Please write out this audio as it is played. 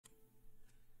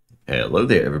Hello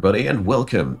there everybody and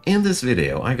welcome! In this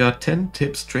video I got 10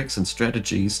 tips, tricks and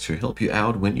strategies to help you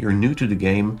out when you're new to the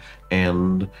game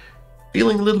and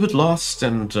feeling a little bit lost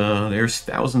and there's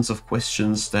thousands of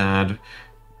questions that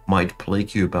might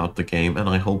plague you about the game, and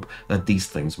I hope that these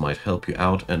things might help you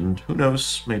out, and who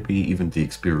knows, maybe even the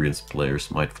experienced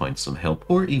players might find some help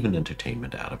or even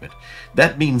entertainment out of it.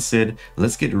 That being said,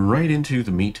 let's get right into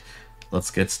the meat.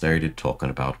 Let's get started talking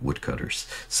about woodcutters.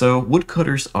 So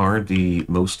woodcutters are the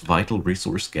most vital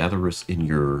resource gatherers in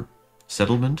your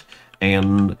settlement,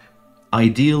 and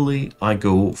ideally I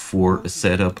go for a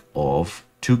setup of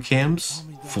 2 camps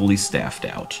fully staffed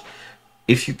out.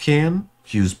 If you can,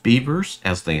 use beavers,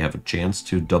 as they have a chance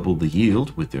to double the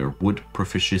yield with their wood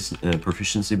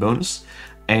proficiency bonus,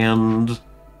 and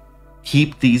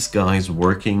keep these guys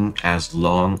working as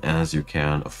long as you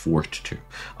can afford to.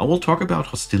 I will talk about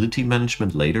hostility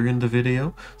management later in the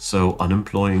video, so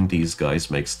unemploying these guys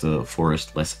makes the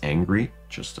forest less angry,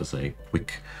 just as a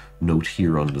quick note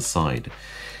here on the side.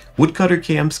 Woodcutter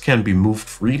camps can be moved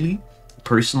freely.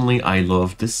 Personally, I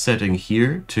love this setting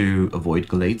here to avoid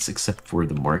glades except for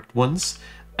the marked ones.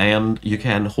 And you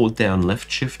can hold down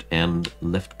left shift and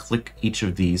left click each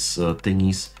of these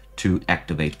thingies to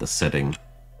activate the setting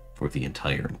for the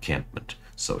entire encampment.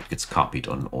 So it gets copied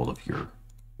on all of your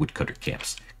woodcutter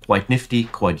camps. Quite nifty,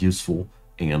 quite useful,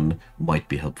 and might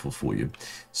be helpful for you.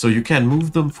 So you can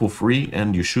move them for free,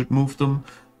 and you should move them.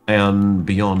 And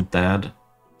beyond that,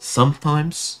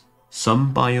 sometimes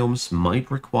some biomes might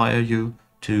require you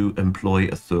to employ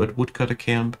a 3rd woodcutter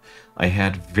camp. I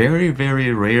had very,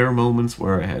 very rare moments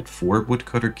where I had 4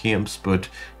 woodcutter camps, but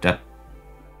that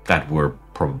were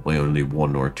probably only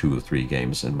 1 or 2 or 3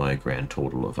 games in my grand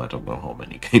total of I don't know how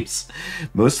many games.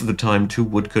 Most of the time, 2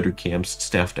 woodcutter camps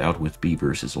staffed out with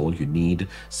beavers is all you need.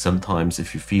 Sometimes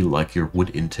if you feel like your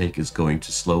wood intake is going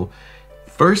too slow,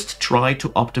 first try to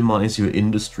optimize your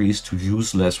industries to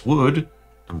use less wood,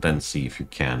 and then see if you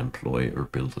can employ or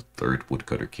build a 3rd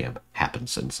woodcutter camp.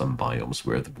 Happens in some biomes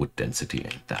where the wood density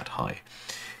ain't that high.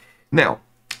 Now,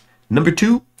 number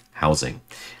 2, housing.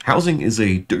 Housing is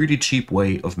a dirty cheap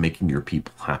way of making your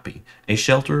people happy. A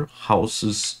shelter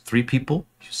houses 3 people.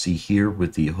 You see here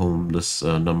with the homeless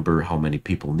number how many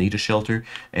people need a shelter,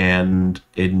 and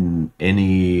in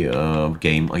any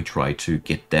game I try to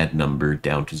get that number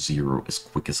down to 0 as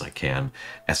quick as I can.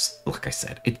 As like I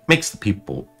said, it makes the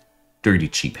people dirty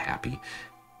cheap happy.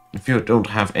 If you don't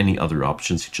have any other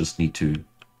options, you just need to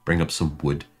bring up some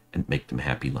wood and make them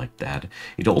happy like that.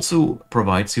 It also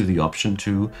provides you the option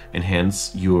to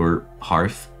enhance your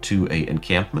hearth to an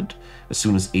encampment. As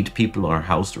soon as 8 people are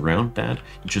housed around that,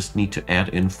 you just need to add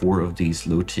in 4 of these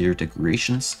low-tier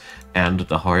decorations, and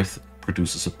the hearth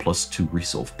produces a +2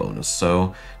 resolve bonus.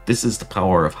 So this is the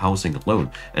power of housing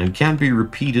alone, and it can be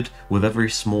repeated with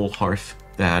every small hearth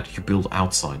that you build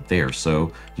outside there,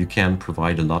 so you can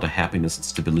provide a lot of happiness and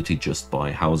stability just by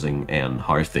housing and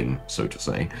hearthing, so to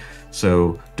say.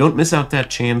 So don't miss out that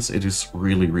chance. It is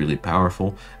really, really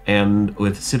powerful. And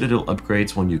with Citadel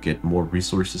upgrades, when you get more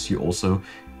resources, you also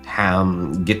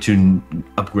get to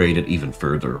upgrade it even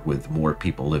further with more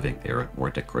people living there and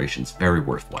more decorations. Very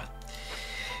worthwhile.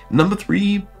 Number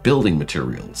 3, building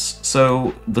materials.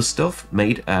 So the stuff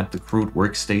made at the crude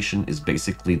workstation is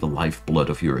basically the lifeblood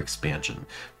of your expansion.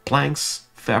 Planks,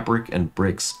 fabric, and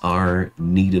bricks are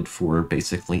needed for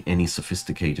basically any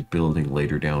sophisticated building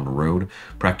later down the road.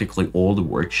 Practically all the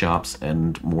workshops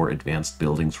and more advanced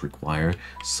buildings require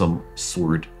some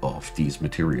sort of these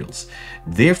materials.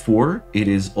 Therefore, it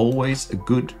is always a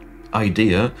good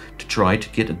idea to try to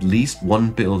get at least one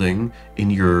building in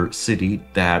your city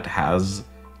that has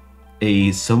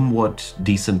a somewhat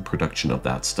decent production of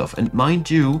that stuff. And mind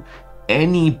you,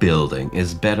 any building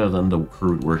is better than the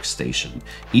crude workstation,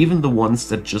 even the ones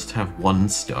that just have 1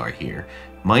 star here.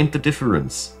 Mind the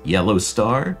difference. Yellow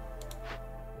star,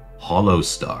 hollow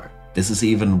star. This is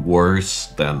even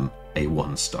worse than a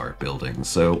 1-star building.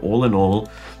 So all in all,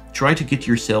 try to get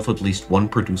yourself at least 1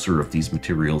 producer of these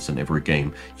materials in every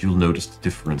game. You'll notice the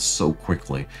difference so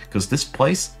quickly, because this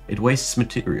place, it wastes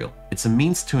material. It's a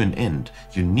means to an end.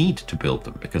 You need to build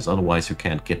them, because otherwise you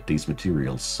can't get these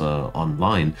materials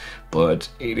online. But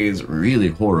it is really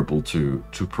horrible to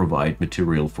provide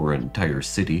material for an entire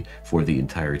city for the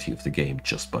entirety of the game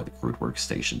just by the crude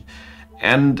workstation.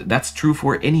 And that's true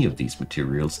for any of these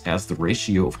materials, as the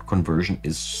ratio of conversion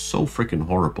is so freaking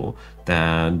horrible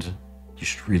that you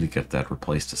should really get that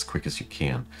replaced as quick as you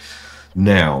can.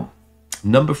 Now,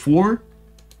 number 4,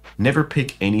 never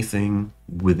pick anything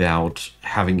without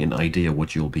having an idea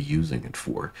what you'll be using it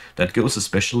for. That goes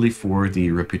especially for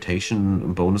the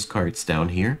reputation bonus cards down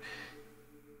here.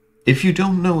 If you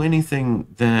don't know anything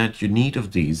that you need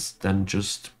of these, then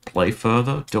just play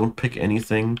further. Don't pick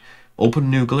anything. Open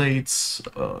new glades,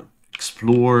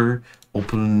 explore,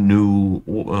 open new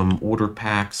order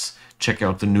packs, check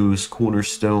out the newest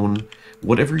cornerstone.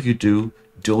 Whatever you do,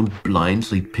 don't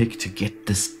blindly pick to get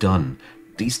this done.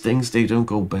 These things, they don't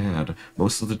go bad.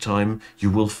 Most of the time, you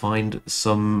will find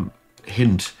some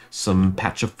hint, some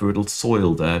patch of fertile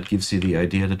soil that gives you the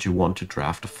idea that you want to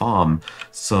draft a farm,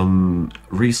 some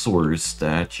resource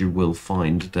that you will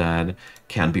find that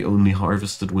can be only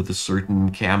harvested with a certain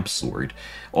camp sword.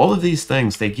 All of these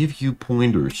things, they give you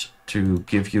pointers to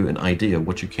give you an idea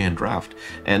what you can draft.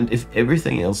 And if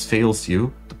everything else fails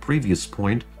you, the previous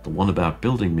point, the one about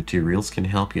building materials, can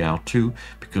help you out too,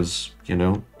 because, you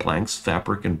know, planks,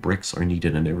 fabric, and bricks are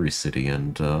needed in every city,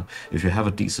 and if you have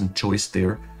a decent choice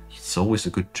there, it's always a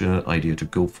good idea to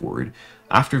go for it.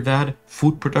 After that,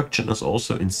 food production is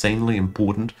also insanely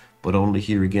important, but only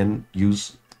here again,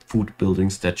 use food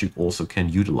buildings that you also can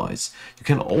utilize. You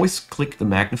can always click the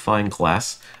magnifying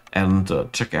glass and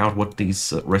check out what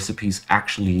these recipes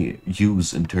actually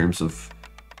use in terms of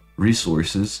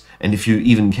resources, and if you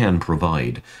even can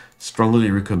provide.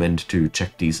 Strongly recommend to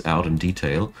check these out in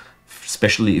detail.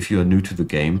 Especially if you are new to the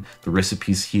game, the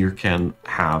recipes here can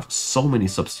have so many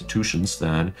substitutions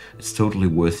that it's totally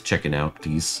worth checking out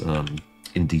these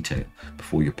in detail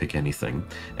before you pick anything.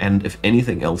 And if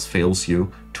anything else fails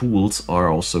you, tools are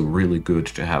also really good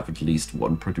to have at least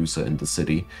one producer in the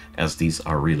city, as these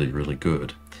are really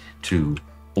good to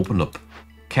open up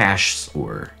caches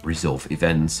or resolve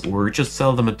events or just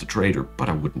sell them at the trader, but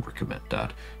I wouldn't recommend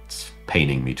that. It's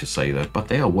paining me to say that, but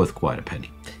they are worth quite a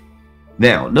penny.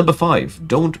 Now, number 5,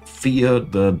 don't fear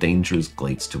the dangerous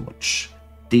glades too much.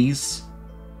 These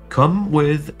come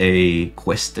with a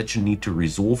quest that you need to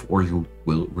resolve, or you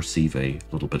will receive a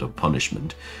little bit of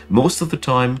punishment. Most of the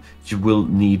time, you will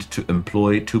need to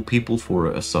employ 2 people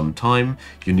for some time.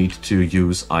 You need to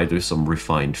use either some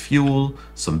refined fuel,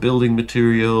 some building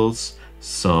materials,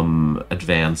 some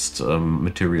advanced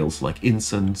materials like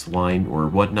incense, wine, or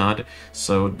whatnot.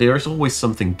 So there's always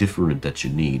something different that you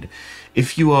need.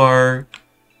 If you are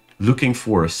looking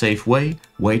for a safe way,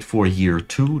 wait for year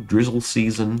 2, drizzle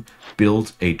season,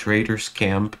 build a trader's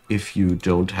camp if you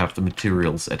don't have the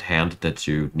materials at hand that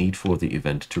you need for the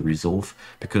event to resolve,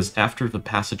 because after the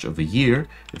passage of a year,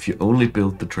 if you only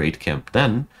build the trade camp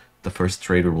then, the first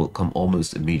trader will come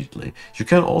almost immediately. You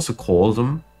can also call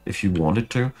them if you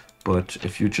wanted to, but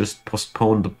if you just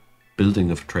postpone the building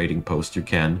of a trading post, you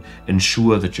can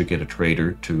ensure that you get a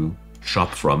trader to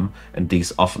shop from, and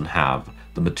these often have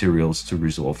the materials to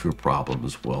resolve your problem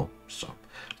as well. So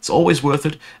it's always worth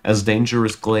it, as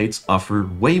dangerous glades offer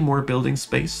way more building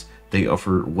space, they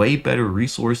offer way better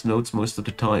resource nodes most of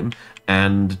the time,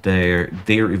 and their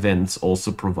events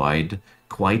also provide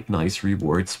quite nice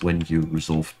rewards when you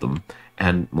resolve them,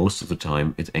 and most of the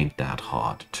time it ain't that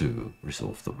hard to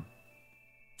resolve them.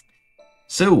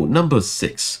 So number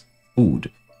 6,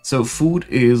 food. So food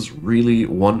is really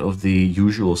one of the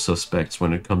usual suspects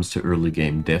when it comes to early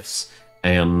game deaths,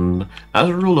 and as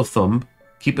a rule of thumb,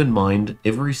 keep in mind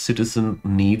every citizen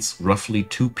needs roughly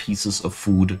 2 pieces of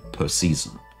food per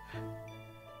season.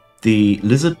 The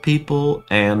lizard people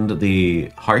and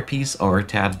the harpies are a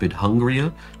tad bit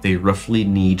hungrier. They roughly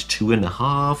need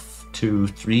 2.5 to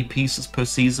 3 pieces per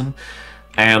season.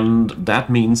 And that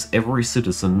means every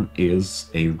citizen is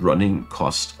a running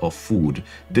cost of food.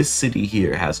 This city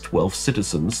here has 12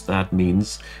 citizens. That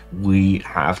means we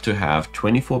have to have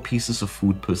 24 pieces of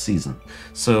food per season.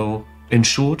 So, in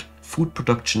short, food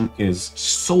production is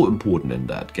so important in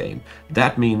that game.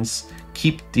 That means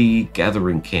keep the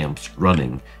gathering camps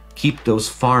running. Keep those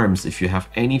farms, if you have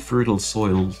any fertile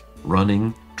soil,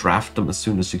 running. Draft them as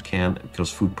soon as you can, because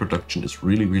food production is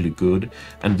really good,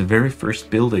 and the very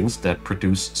first buildings that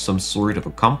produce some sort of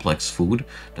a complex food,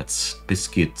 that's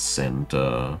biscuits and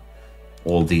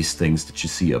all these things that you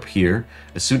see up here,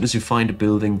 as soon as you find a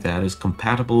building that is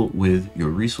compatible with your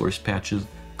resource patches,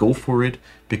 go for it,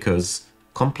 because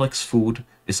complex food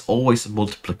is always a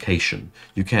multiplication.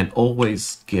 You can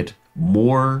always get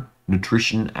more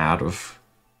nutrition out of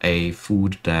a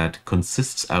food that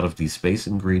consists out of these base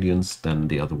ingredients than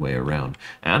the other way around.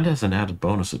 And as an added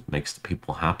bonus, it makes the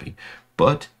people happy.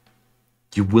 But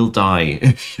you will die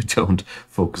if you don't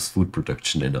focus food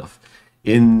production enough.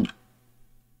 In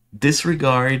this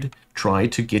regard, try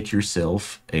to get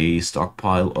yourself a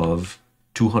stockpile of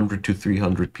 200 to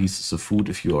 300 pieces of food.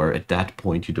 If you are at that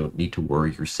point, you don't need to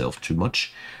worry yourself too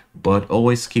much. But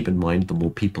always keep in mind, the more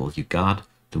people you got,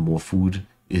 the more food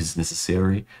is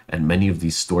necessary, and many of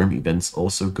these storm events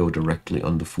also go directly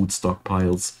on the food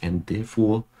stockpiles, and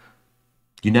therefore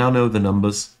you now know the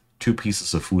numbers. 2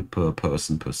 pieces of food per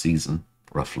person per season,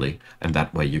 roughly, and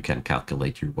that way you can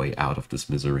calculate your way out of this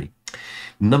misery.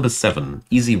 Number 7,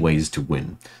 easy ways to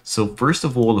win. So first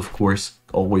of all, of course,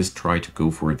 always try to go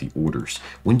for the orders.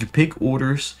 When you pick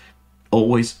orders,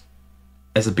 always,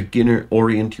 as a beginner,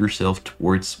 orient yourself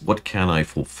towards what can I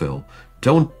fulfill.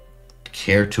 Don't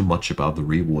care too much about the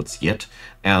rewards yet,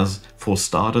 as for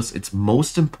starters, it's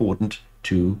most important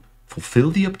to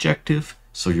fulfill the objective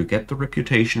so you get the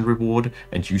reputation reward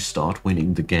and you start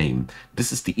winning the game.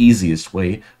 This is the easiest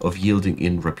way of yielding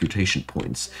in reputation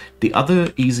points. The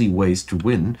other easy ways to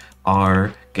win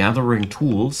are gathering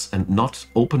tools and not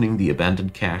opening the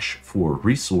abandoned cache for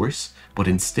resource, but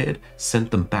instead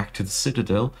send them back to the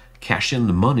Citadel, cash in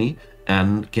the money,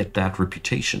 and get that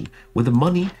reputation. With the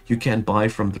money, you can buy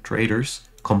from the traders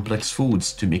complex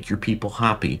foods to make your people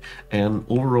happy, and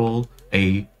overall,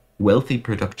 a wealthy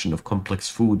production of complex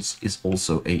foods is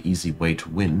also an easy way to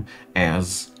win,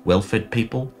 as well-fed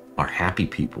people are happy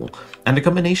people. And the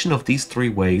combination of these 3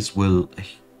 ways will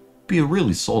be a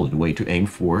really solid way to aim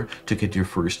for to get your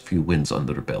first few wins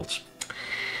under the belt.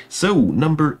 So,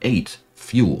 number 8,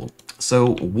 fuel.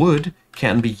 So, wood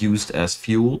can be used as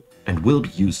fuel and will be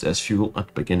used as fuel at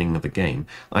the beginning of the game.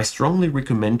 I strongly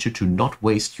recommend you to not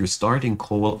waste your starting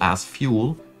coal as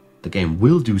fuel. The game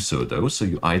will do so though, so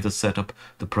you either set up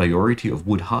the priority of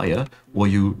wood higher or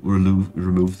you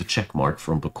remove the check mark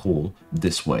from the coal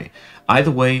this way.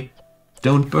 Either way,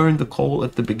 don't burn the coal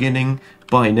at the beginning.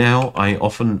 By now, I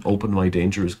often open my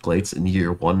dangerous glades in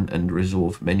year 1 and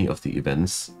resolve many of the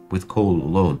events with coal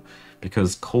alone,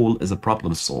 because coal is a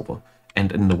problem solver.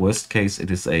 And in the worst case,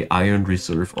 it is an iron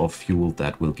reserve of fuel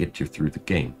that will get you through the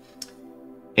game.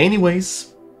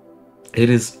 Anyways, it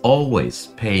is always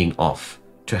paying off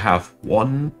to have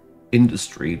one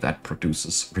industry that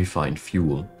produces refined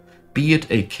fuel. Be it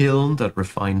a kiln that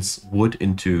refines wood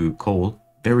into coal,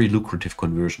 very lucrative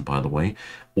conversion by the way,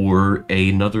 or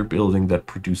another building that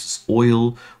produces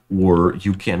oil, or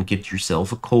you can get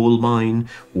yourself a coal mine,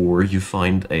 or you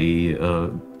find a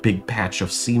big patch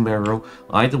of sea marrow.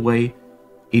 Either way,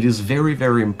 it is very,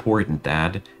 very important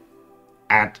that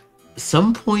at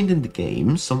some point in the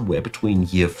game, somewhere between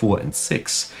year 4 and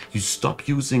 6, you stop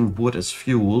using wood as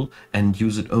fuel and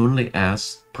use it only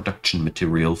as production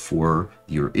material for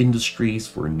your industries,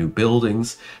 for new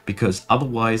buildings, because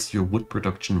otherwise your wood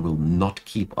production will not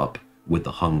keep up with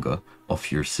the hunger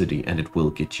of your city and it will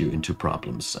get you into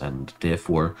problems, and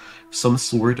therefore some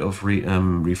sort of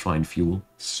refined fuel,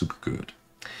 super good.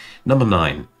 Number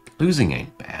 9. Losing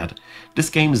ain't bad.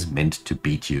 This game is meant to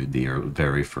beat you the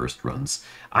very first runs.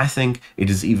 I think it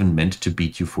is even meant to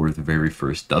beat you for the very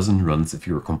first dozen runs if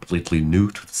you're completely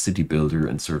new to the city builder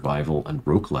and survival and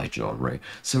roguelite genre.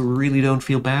 So really don't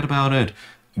feel bad about it.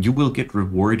 You will get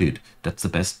rewarded. That's the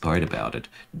best part about it.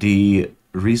 The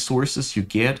resources you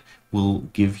get will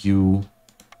give you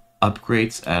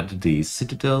upgrades at the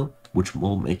Citadel, which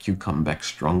will make you come back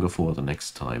stronger for the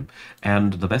next time.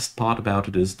 And the best part about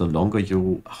it is the longer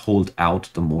you hold out,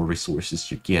 the more resources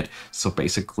you get. So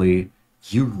basically,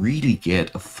 you really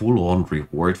get a full-on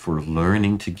reward for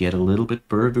learning to get a little bit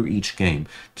further each game,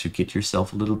 to get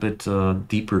yourself a little bit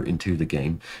deeper into the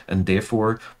game, and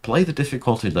therefore play the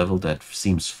difficulty level that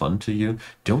seems fun to you.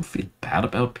 Don't feel bad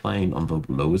about playing on the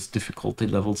lowest difficulty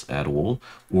levels at all,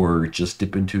 or just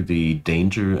dip into the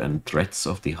danger and threats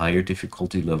of the higher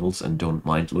difficulty levels and don't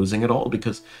mind losing at all,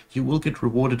 because you will get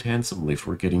rewarded handsomely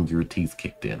for getting your teeth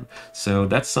kicked in. So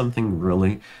that's something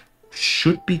really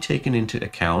should be taken into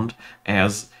account,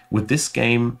 as with this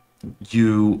game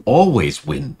you always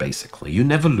win. Basically you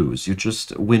never lose, you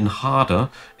just win harder.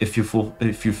 If you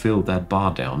fill that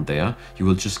bar down there, you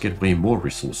will just get way more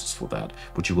resources for that,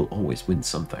 but you will always win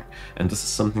something. And this is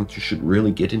something you should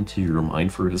really get into your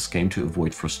mind for this game to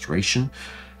avoid frustration,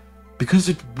 because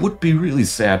it would be really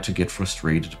sad to get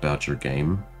frustrated about your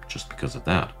game just because of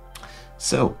that.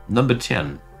 So number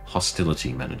 10,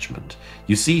 hostility management.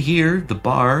 You see here the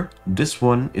bar, this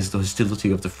one is the hostility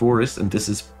of the forest, and this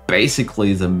is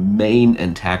basically the main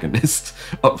antagonist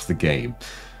of the game.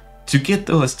 To get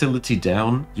the hostility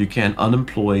down, you can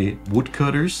unemploy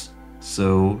woodcutters.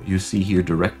 So you see here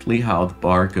directly how the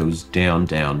bar goes down,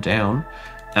 down, down,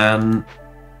 and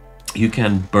you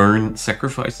can burn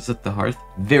sacrifices at the hearth.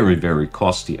 Very, very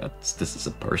costly. This is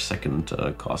a per second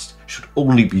cost. Should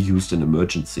only be used in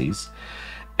emergencies.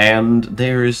 And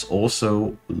there is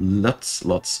also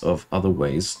lots of other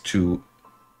ways to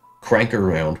crank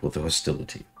around with the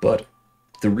hostility. But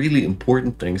the really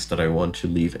important things that I want to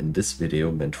leave in this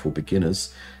video, meant for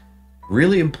beginners,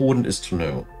 really important is to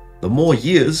know, the more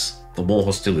years, the more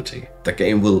hostility. The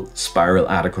game will spiral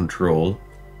out of control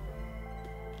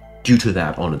due to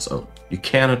that on its own. You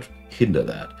cannot hinder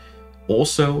that.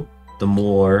 Also, the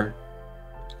more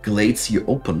glades you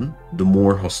open, the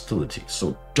more hostility.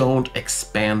 So don't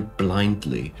expand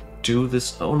blindly. Do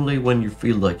this only when you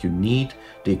feel like you need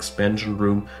the expansion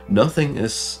room. Nothing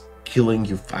is killing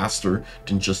you faster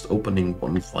than just opening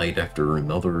one glade after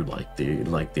another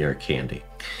like they're candy.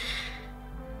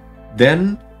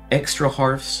 Then extra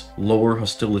hearths lower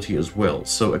hostility as well,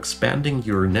 so expanding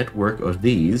your network of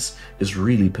these is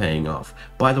really paying off.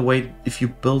 By the way, if you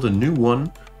build a new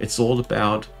one, it's all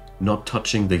about not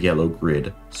touching the yellow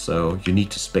grid, so you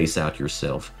need to space out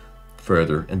yourself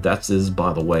further, and that is,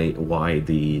 by the way, why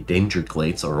the danger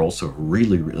glades are also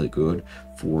really good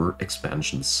for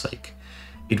expansion's sake.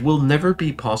 It will never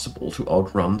be possible to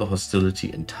outrun the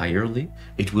hostility entirely.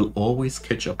 It will always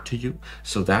catch up to you,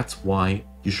 so that's why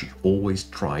you should always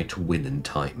try to win in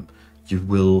time. You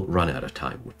will run out of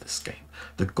time with this game.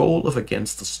 The goal of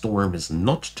Against the Storm is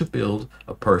not to build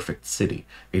a perfect city.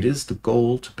 It is the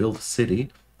goal to build a city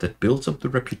that builds up the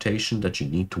reputation that you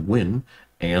need to win,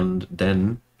 and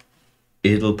then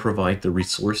it'll provide the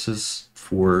resources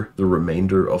for the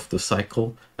remainder of the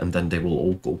cycle, and then they will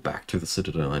all go back to the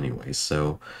Citadel anyway.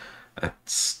 So at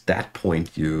that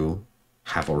point, you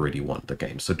have already won the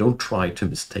game. So don't try to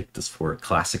mistake this for a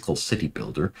classical city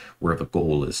builder, where the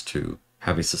goal is to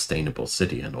have a sustainable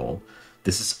city and all.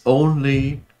 This is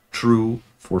only true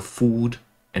for food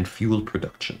and fuel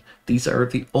production. These are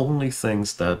the only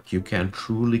things that you can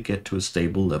truly get to a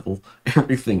stable level.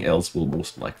 Everything else will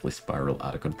most likely spiral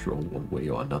out of control one way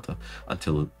or another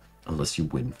unless you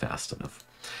win fast enough.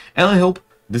 And I hope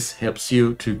this helps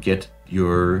you to get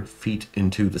your feet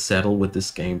into the saddle with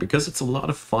this game, because it's a lot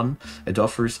of fun. It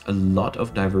offers a lot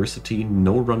of diversity.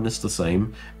 No run is the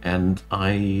same, and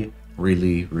I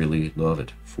really love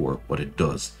it for what it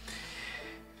does.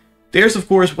 There's, of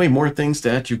course, way more things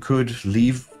that you could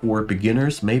leave for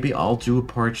beginners. Maybe I'll do a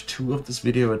part 2 of this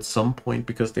video at some point,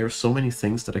 because there are so many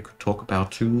things that I could talk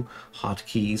about too.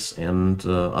 Hotkeys and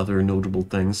other notable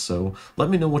things. So let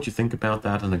me know what you think about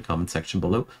that in the comment section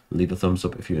below. Leave a thumbs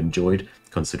up if you enjoyed.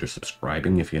 Consider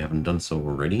subscribing if you haven't done so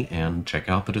already. And check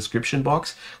out the description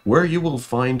box, where you will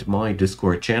find my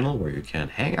Discord channel, where you can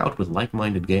hang out with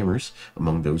like-minded gamers.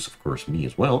 Among those, of course, me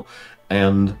as well.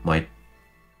 And my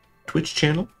Twitch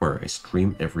channel, where I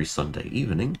stream every Sunday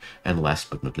evening, and last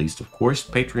but not least, of course,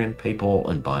 Patreon, PayPal,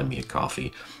 and Buy Me a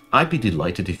Coffee. I'd be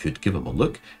delighted if you'd give them a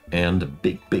look, and a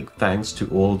big thanks to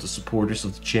all the supporters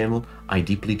of the channel. I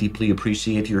deeply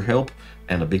appreciate your help,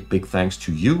 and a big thanks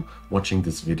to you watching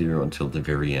this video until the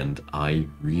very end. I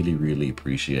really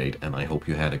appreciate, and I hope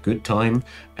you had a good time,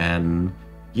 and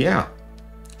yeah,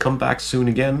 come back soon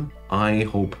again. I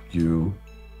hope you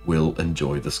will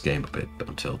enjoy this game a bit.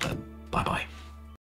 Until then, bye-bye.